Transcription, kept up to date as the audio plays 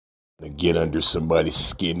To get under somebody's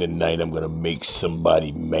skin tonight. I'm going to make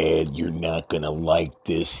somebody mad. You're not going to like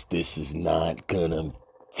this. This is not going to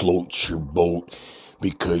float your boat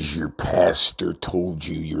because your pastor told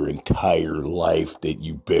you your entire life that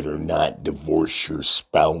you better not divorce your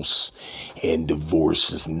spouse. And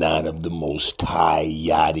divorce is not of the Most High,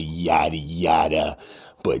 yada, yada, yada.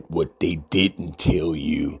 But what they didn't tell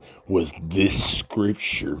you was this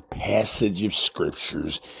passage of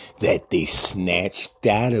scriptures that they snatched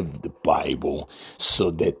out of the Bible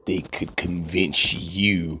so that they could convince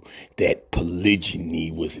you that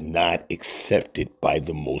polygyny was not accepted by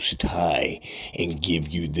the Most High and give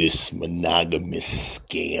you this monogamous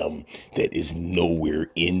scam that is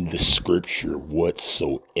nowhere in the scripture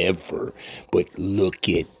whatsoever. But look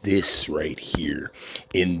at this right here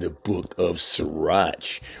in the book of Sirach.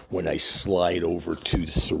 When I slide over to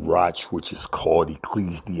the Sirach, which is called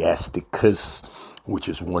Ecclesiasticus, which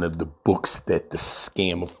is one of the books that the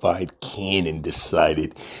scammified canon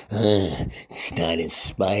decided, it's not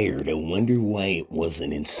inspired. I wonder why it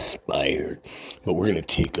wasn't inspired. But we're going to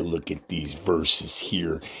take a look at these verses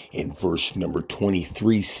here. And verse number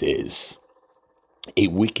 23 says, a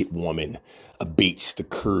wicked woman abates the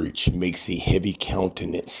courage, makes a heavy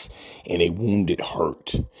countenance and a wounded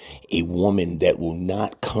heart. A woman that will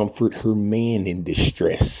not comfort her man in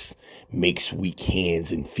distress makes weak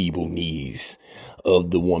hands and feeble knees.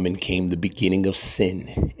 Of the woman came the beginning of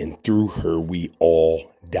sin, and through her we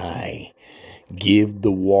all die. Give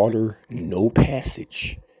the water no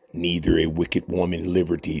passage, neither a wicked woman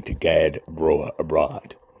liberty to guide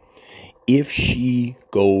abroad. If she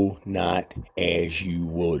go not as you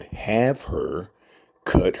would have her,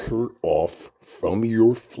 cut her off from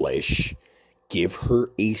your flesh, give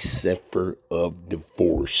her a sefer of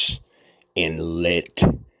divorce, and let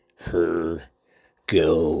her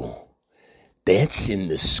go. That's in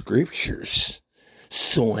the scriptures.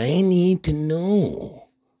 So I need to know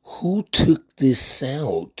who took this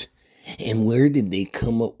out and where did they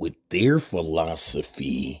come up with their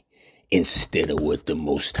philosophy instead of what the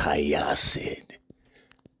Most High said.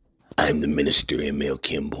 I'm the minister, M.L.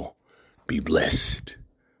 Kimball. Be blessed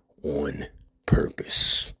on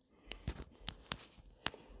purpose.